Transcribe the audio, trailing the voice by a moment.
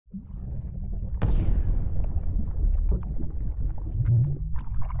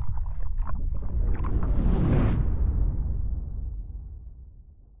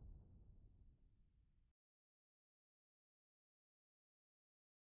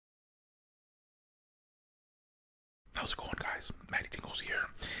How's it going, guys? MattyTingles here.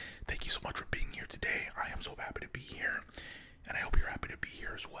 Thank you so much for being here today. I am so happy to be here, and I hope you're happy to be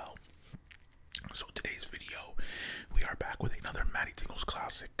here as well. So today's video, we are back with another MattyTingles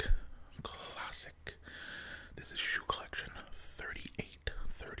classic. This is shoe collection 38.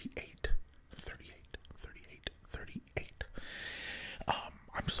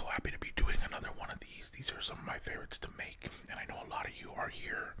 I'm so happy to be doing another one of these. These are some of my favorites to make, and I know a lot of you are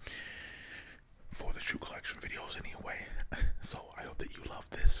here for the shoe collection videos anyway, so I hope that you love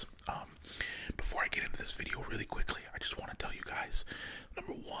this. Before I get into this video really quickly, I just want to tell you guys,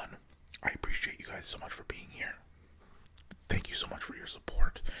 number one, I appreciate you guys so much for being here. Thank you so much for your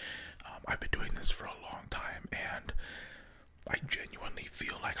support. I've been doing this for a long time, and I genuinely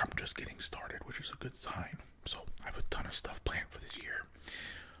feel like I'm just getting started, which is a good sign. So I have a ton of stuff planned for this year,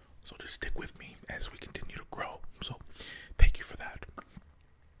 so just stick with me as we continue to grow. So thank you for that.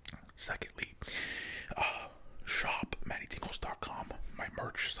 Secondly, shop MattyTingles.com, my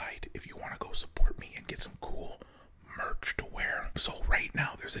merch site, if you want to go support me and get some cool merch to wear. So right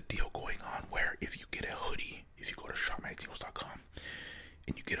now there's a deal going on where if you get a hoodie, if you go to shop MattyTingles.com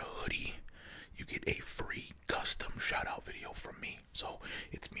and you get a hoodie, you get a free custom shout out video from me. So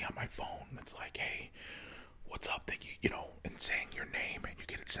it's me on my phone. It's like, hey, what's up? Thank you, and saying your name, and you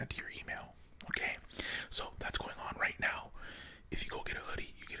get it sent to your email. Okay, so that's going on right now. If you go get a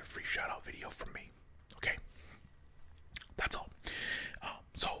hoodie, you get a free shout out video from me. Okay, that's all.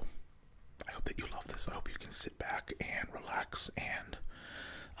 So I hope that you love this. I hope you can sit back and relax and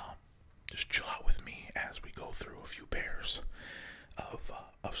just chill out with me as we go through a few pairs of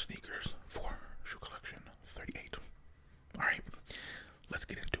sneakers for shoe collection 38. All right, let's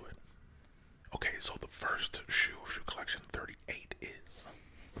get into it. Okay, so the first shoe of shoe collection 38 is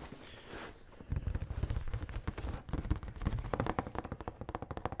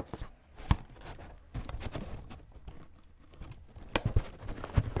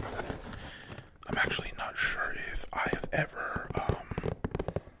I'm actually not sure if I have ever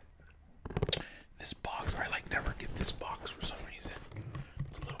this box, I never get this box for some reason.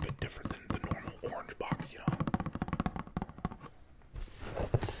 It's a little bit different than the normal orange box,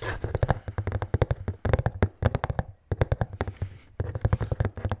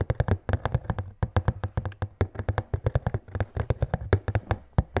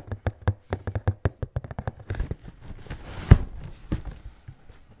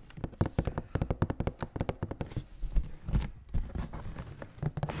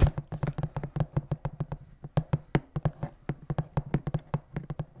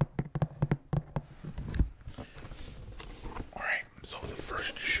 So the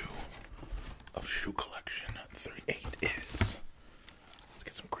first shoe of shoe collection 38 is, let's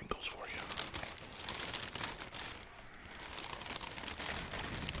get some crinkles for you.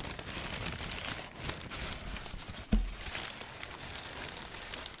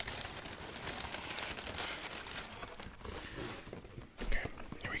 Okay,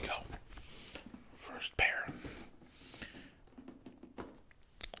 here we go. First pair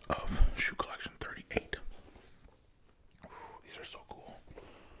of shoe collection 38. These are so cool.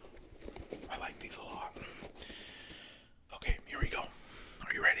 I like these a lot. Okay, here we go.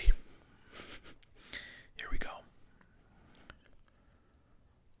 Are you ready? Here we go.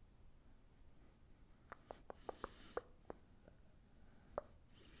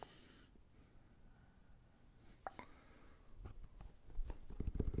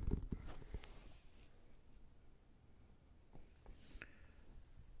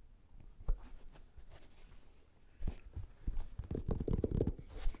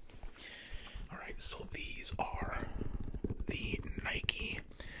 So these are the Nike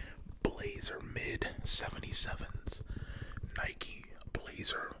Blazer Mid 77s. Nike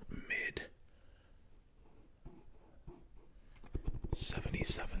Blazer Mid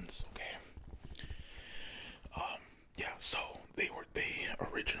 77s. Okay. Yeah. So they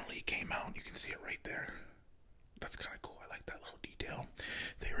originally came out. You can see it right there. That's kind of cool. I like that little detail.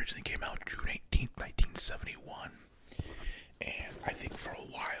 They originally came out June 18th, 1971, and I think for a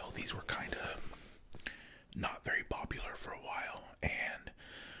while these were kind of not very popular for a while, and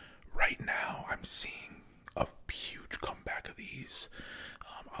right now I'm seeing a huge comeback of these.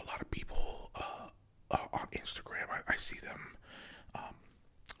 A lot of people on Instagram, I see them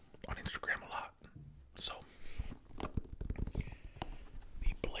on Instagram a lot. So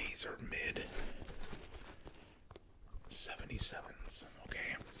the Blazer Mid 77s.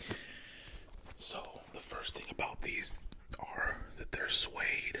 Okay, so the first thing about these are that they're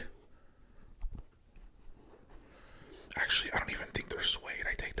suede. Actually, I don't even think they're suede.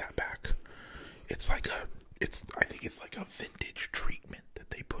 I take that back. I think it's like a vintage treatment that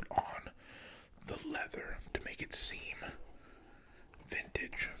they put on the leather to make it seem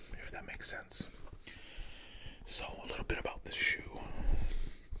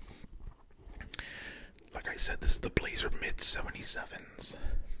 77s.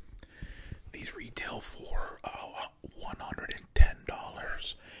 These retail for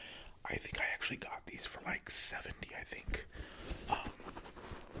 $110. I think I actually got these for like 70, I think.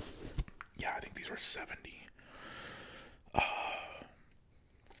 Yeah, I think these were 70. But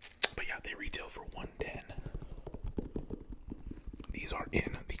yeah, they retail for $110. These are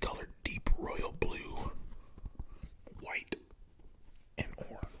in the color deep royal blue, white, and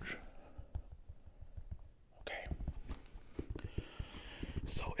orange. Okay.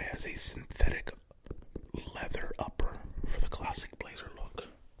 So it has a synthetic leather upper for the classic blazer look.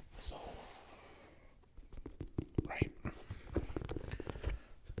 So, right.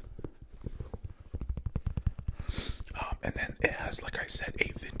 And then it has, like I said,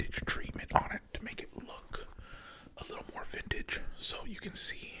 a vintage treatment on it to make it look a little more vintage. So you can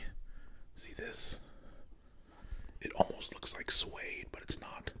see this. It almost looks like suede, but it's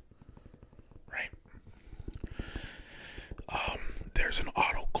not. Right? There's an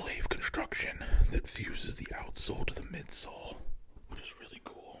autoclave construction that fuses the outsole to the midsole, which is really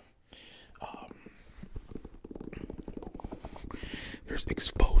cool. There's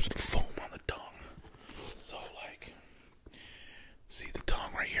exposed foam on the tongue. So, like, see the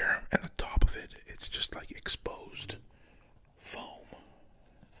tongue right here, and the top of it, it's just like exposed foam.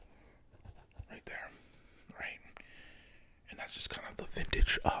 Right there. Right? And that's just kind of the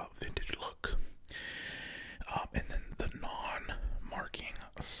vintage look. And then the non-marking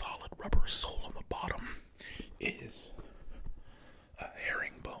solid rubber sole on the bottom is a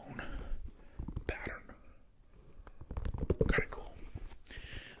herringbone pattern. Kind of cool.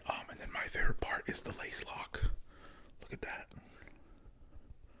 And then my favorite part is the lace lock. Look at that.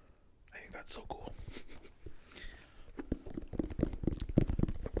 I think that's so cool.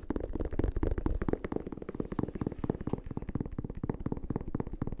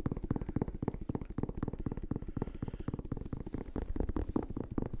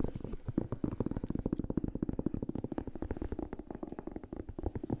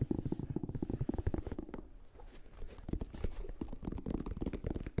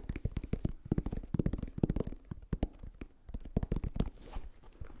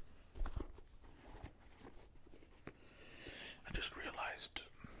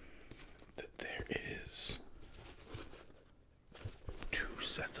 That there is 2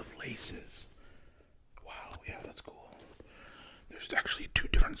 sets of laces. Wow, yeah, that's cool. There's actually 2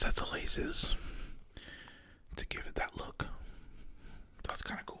 different sets of laces to give it that look. That's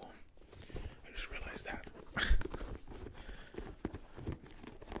kind of cool. I just realized that.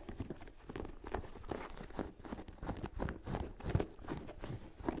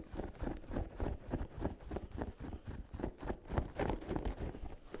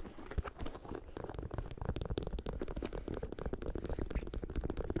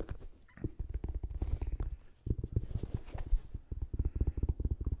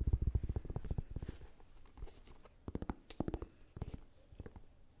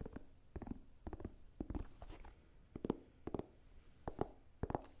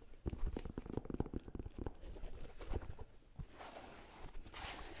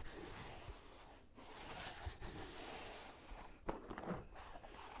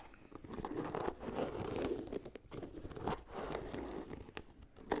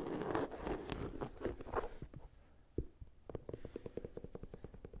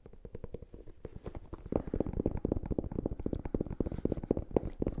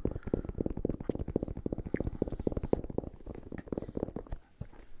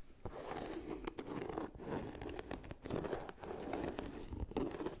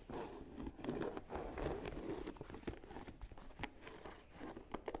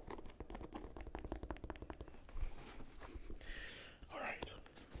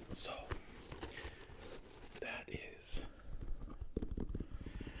 So, that is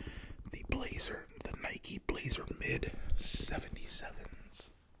the Blazer, the Nike Blazer Mid 77s.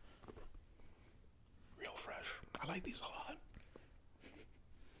 Real fresh. I like these a lot.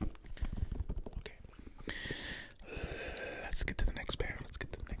 Okay. Let's get to the next pair.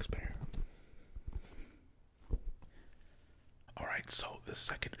 Alright, so the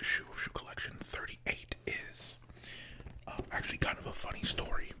second shoe of shoe collection 38 is actually kind of a funny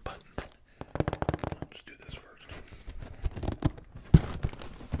story, but let's do this first.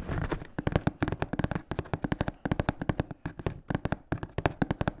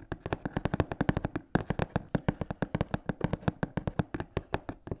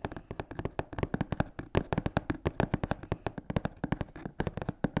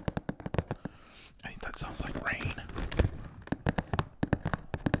 I think that sounds like rain.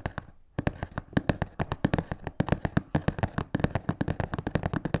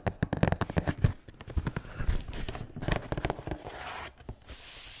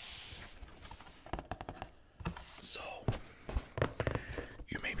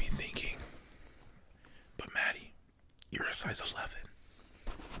 size 11.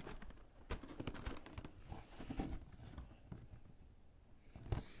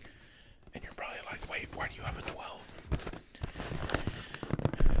 And you're probably like, wait, why do you have a 12?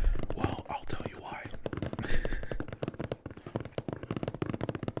 Well, I'll tell you why.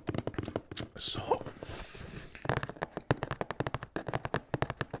 So,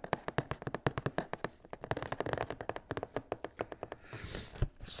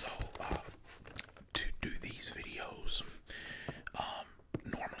 to do these videos,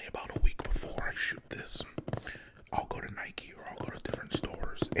 normally about a week before I shoot this, I'll go to Nike or I'll go to different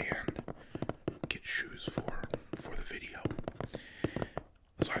stores and get shoes for the video.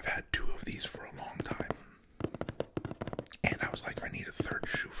 So I've had 2 of these for a long time, and I was like, I need a 3rd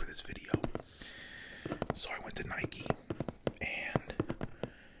shoe for this video. So I went to Nike, and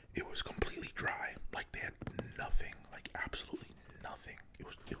it was completely dry. Like, they had nothing, like absolutely nothing.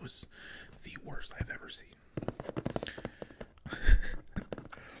 It was the worst I've ever seen.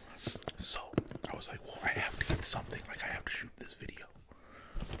 So I was like, well, I have to get something. Like, I have to shoot this video.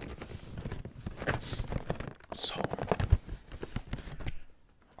 So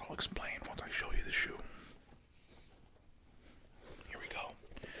I'll explain once I show you the shoe. Here we go.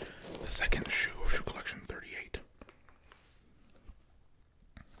 The second shoe of shoe collection 38.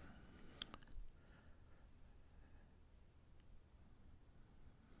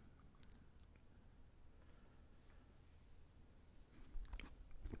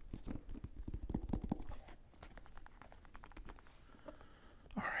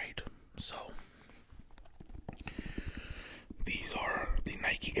 Alright, so these are the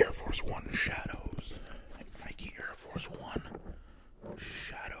Nike Air Force One Shadows. Nike Air Force One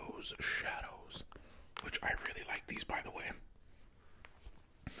Shadows, which I really like these, by the way.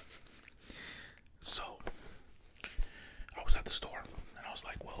 So I was at the store and I was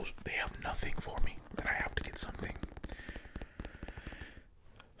like, well, they have nothing for me and I have to get something.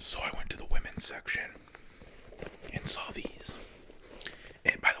 So I went to the women's section and saw these.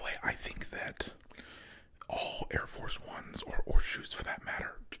 And by the way, I think that all Air Force Ones, or shoes for that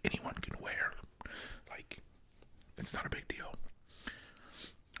matter, anyone can wear. Like, it's not a big deal.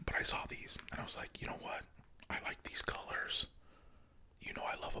 But I saw these, and I was like, you know what? I like these colors. You know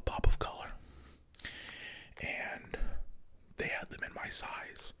I love a pop of color. And they had them in my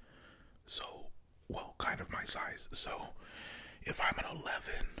size. So, well, kind of my size. So, if I'm an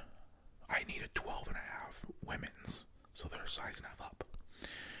 11, I need a 12 and a half women's. So they're a size and a half up.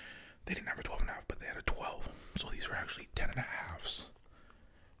 They didn't have a 12 and a half, but they had a 12. So these were actually 10 and a halves.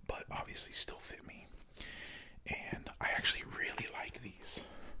 But obviously still fit me. And I actually really like these.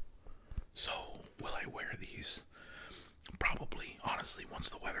 So will I wear these? Probably, honestly,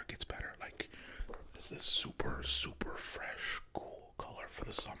 once the weather gets better. Like, this is super, super fresh, cool color for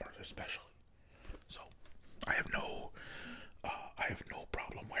the summer especially. So I have no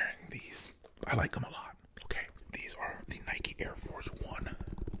problem wearing these. I like them a lot. Okay, these are the Nike Air Force One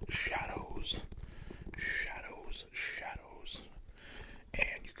Shadows.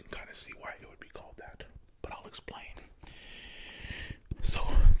 And you can kind of see why it would be called that, but I'll explain. So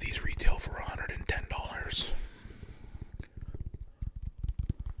these retail for $110.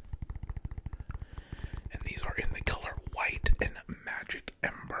 And these are in the color white and Magic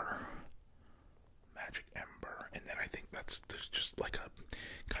Ember. And then I think there's just like a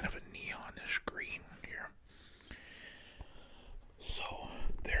kind of a neonish green here. So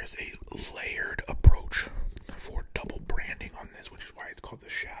there's a layered approach for double branding on this, which is why it's called the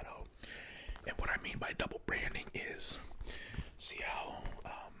Shadow. And what I mean by double branding is, see how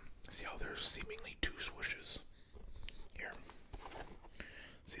there's seemingly 2 swooshes here.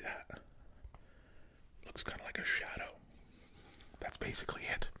 See that? Looks kind of like a shadow. That's basically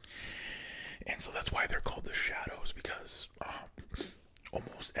it. And so that's why they're called the Shadows, because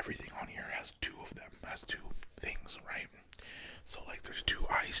almost everything on here has 2 of them, has 2 things, right? So like there's 2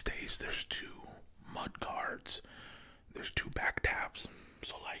 eye stays, there's 2 mud guards, there's 2 back tabs.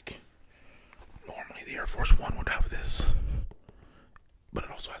 So like normally the Air Force One would have this, but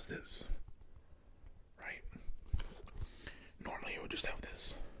it also has this, right? Normally it would just have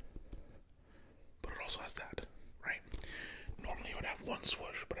this, but it also has that, right? Normally it would have 1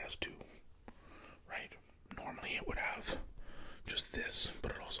 swoosh, but it has 2. Right? Normally it would have just this,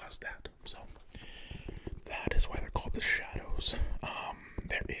 but it also has that. So that is why they're called the Shadows.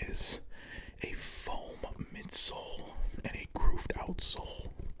 There is a foam midsole and a grooved outsole.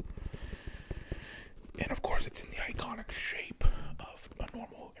 And of course it's in the iconic shape of a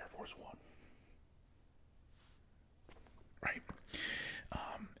normal Air Force One. Right?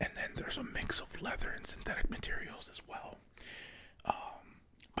 And then there's a mix of leather and synthetic materials as well.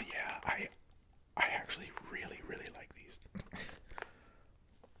 But yeah, I actually really, really like these.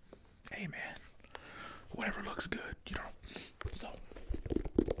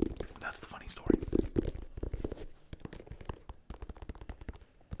 that's the funny story.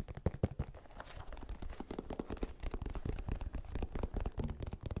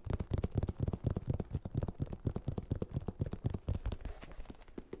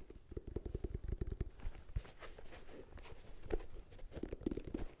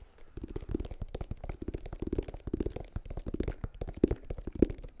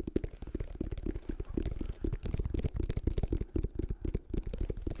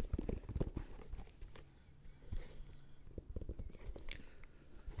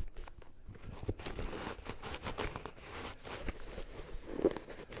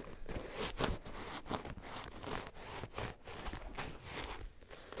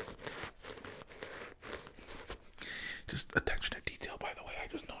 Just attention to detail, by the way, I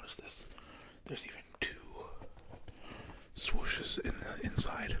just noticed this. There's even 2 swooshes in the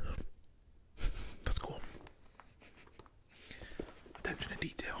inside. That's cool. Attention to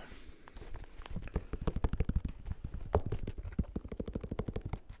detail.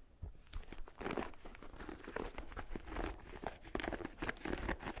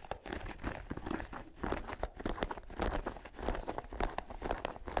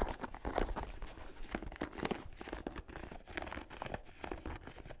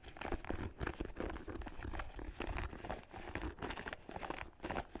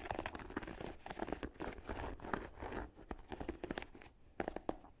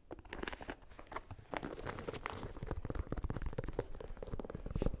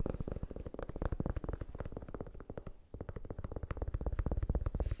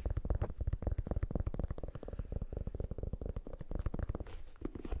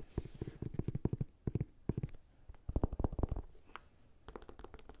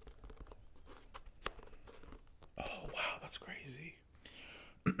 That's crazy.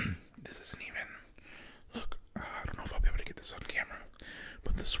 This isn't even, look, I don't know if I'll be able to get this on camera,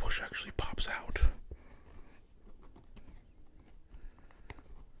 but the swoosh actually pops out.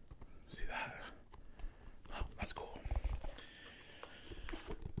 See that? Oh, that's cool.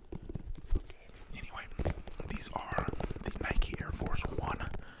 Okay, anyway, these are the Nike Air Force One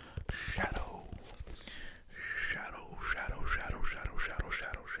Shadow. Shadow.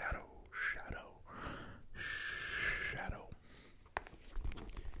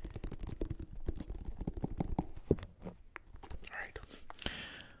 Alright,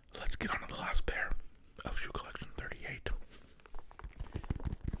 let's get on to the last pair of Shoe Collection 38.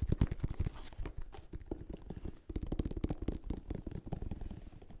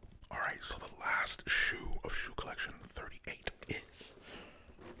 Alright, so the last shoe of Shoe Collection 38 is...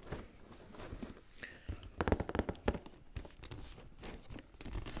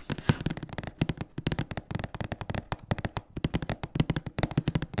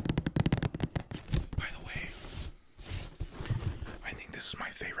 By the way, I think this is my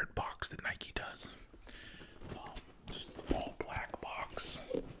favorite box that Nike does. Just the all black box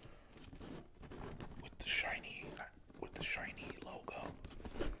with the shiny logo.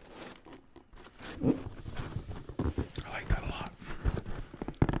 I like that a lot.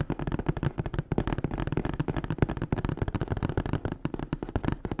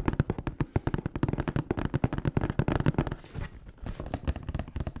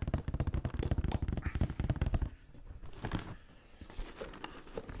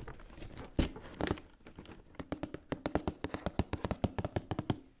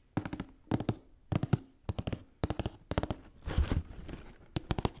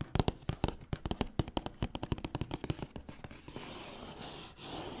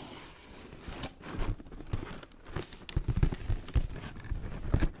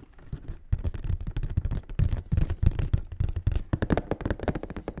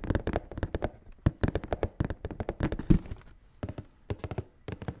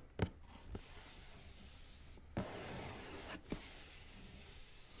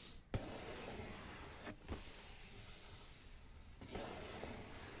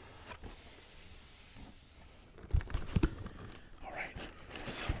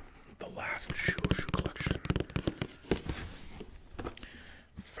 Shoe Collection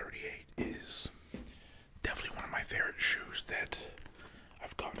 38 is definitely one of my favorite shoes that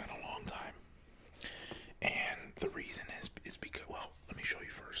I've gotten in a long time. And the reason is because, well, let me show you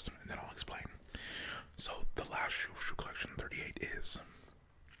first and then I'll explain. So the last shoe of Shoe Collection 38 is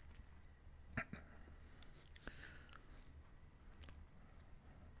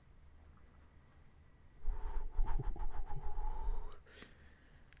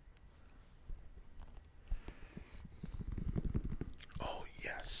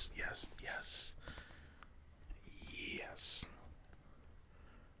yes.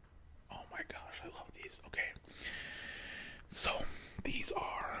 Oh my gosh, I love these. Okay, so these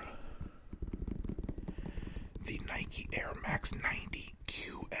are Nike Air Max 90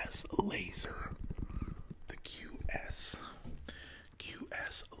 QS Laser. The QS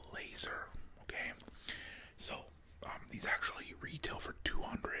Laser. Okay, so these actually retail for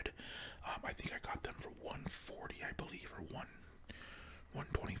 $200. I think I got them for $140, I believe, or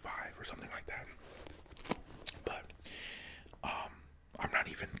 $125 or something like that. But I'm not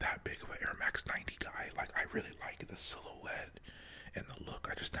even that big of an Air Max 90 guy. Like, I really like the silhouette and the look.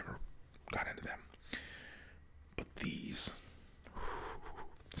 I just never got into them. But these,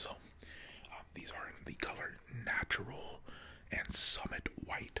 so these are in the color Natural and Summit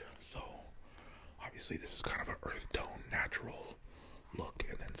White. So obviously this is kind of an earth tone, natural look,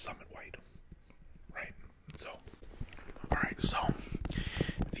 and then Summit White, right? So, alright, so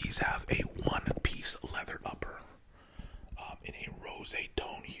these have a one-piece leather upper in a rose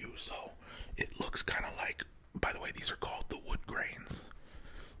tone hue, so it looks kind of like, by the way, these are called the wood grains.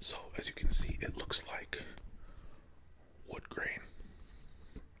 So as you can see, it looks like wood grain.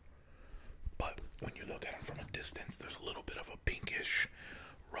 But when you look at them from a distance, there's a little bit of a pinkish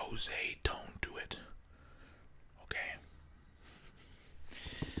rose tone to it. Okay.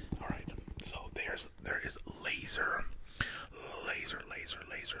 Alright, so there is laser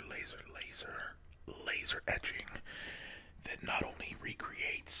etching that not only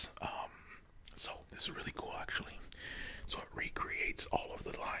recreates, so this is really cool actually. So it recreates all of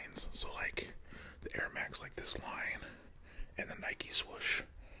the lines. So like the Air Max, like this line, and the Nike swoosh,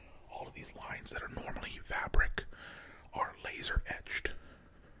 all of these lines that are normally fabric are laser etched.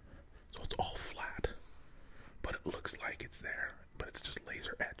 So it's all flat, but it looks like it's there, but it's just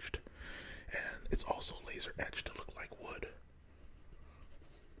laser etched. And it's also laser etched to look like wood.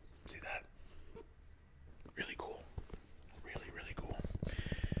 See that? Really cool. Really, really cool.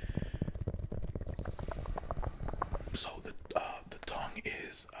 So the tongue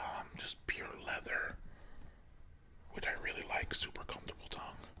is just pure leather, which I really like. Super comfortable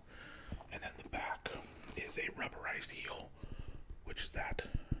tongue. And then the back is a rubberized heel, which is that.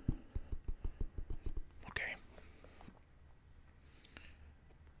 Okay.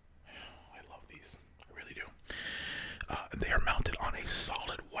 I love these. I really do. They are mounted on a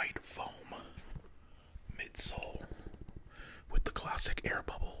solid white foam midsole with the classic air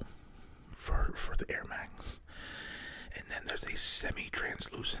bubble for the Air Max. And then there's a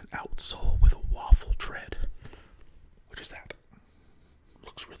semi-translucent outsole with a waffle tread. Which is that?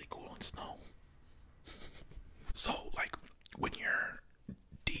 Looks really cool in snow. So, like, when you're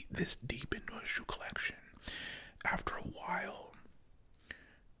this deep into a shoe collection, after a while,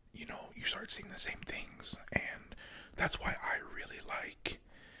 you know, you start seeing the same things. And that's why I really like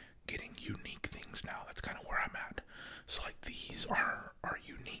getting unique things now. That's kind of where I'm at. So, like, these are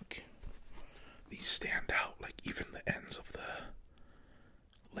unique. These stand out. Like, even the ends of the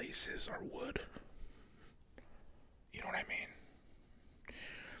laces are wood. You know what I mean?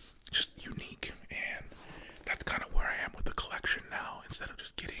 Just unique. And that's kind of where I am with the collection now. Instead of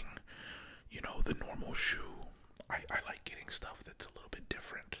just getting, you know, the normal shoe, I like getting stuff that's a little bit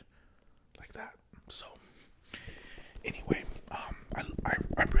different. Like that. So, anyway,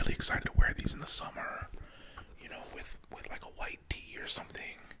 I'm really excited to wear these in the summer. You know, with like a white tee or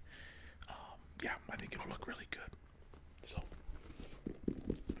something. Yeah, I think it'll look really good. So.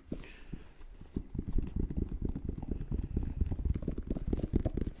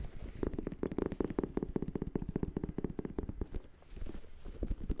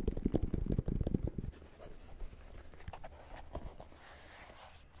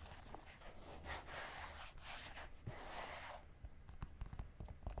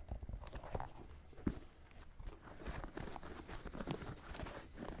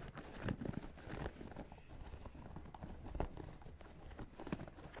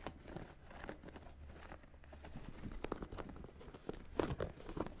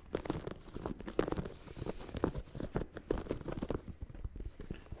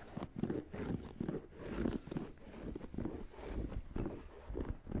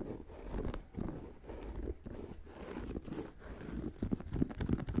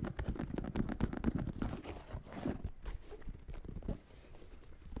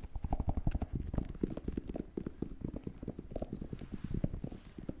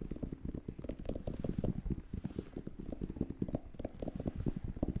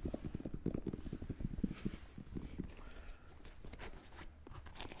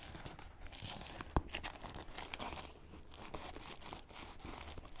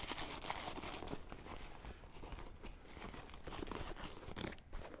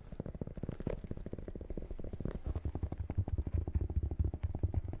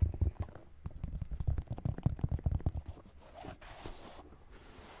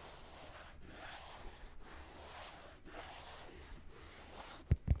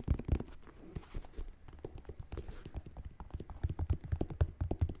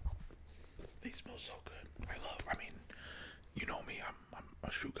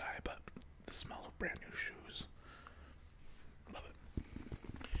 a shoe guy, but the smell of brand new shoes, love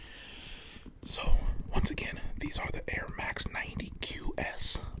it. So once again, these are the Air Max 90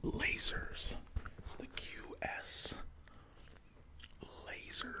 QS lasers. The QS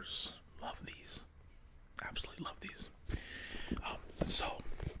lasers. Love these. Absolutely love these. So,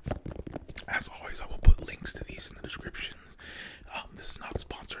 as always, I will put links to these in the descriptions. This is not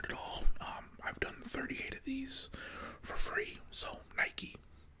sponsored at all. I've done 38 of these for free. So Nike,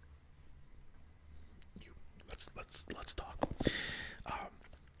 let's talk.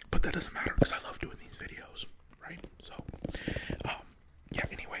 But that doesn't matter because I love doing these videos, right? So, yeah.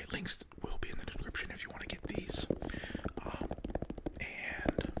 Anyway, links will be in the description if you want to get these.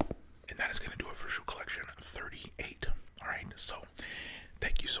 And that is going to do it for shoe collection 38. All right. So,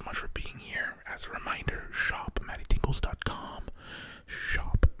 thank you so much for being here. As a reminder, shop MattyTingles.com.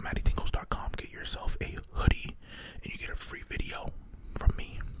 Shop MattyTingles.com. Get yourself a hoodie, and you get a free video from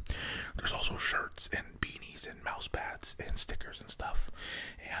me. There's also shirts and beanies and mouse pads and stickers and stuff.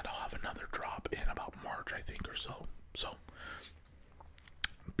 And I'll have another drop in about March, I think, or so. So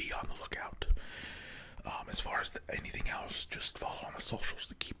be on the lookout. As far as anything else, just follow on the socials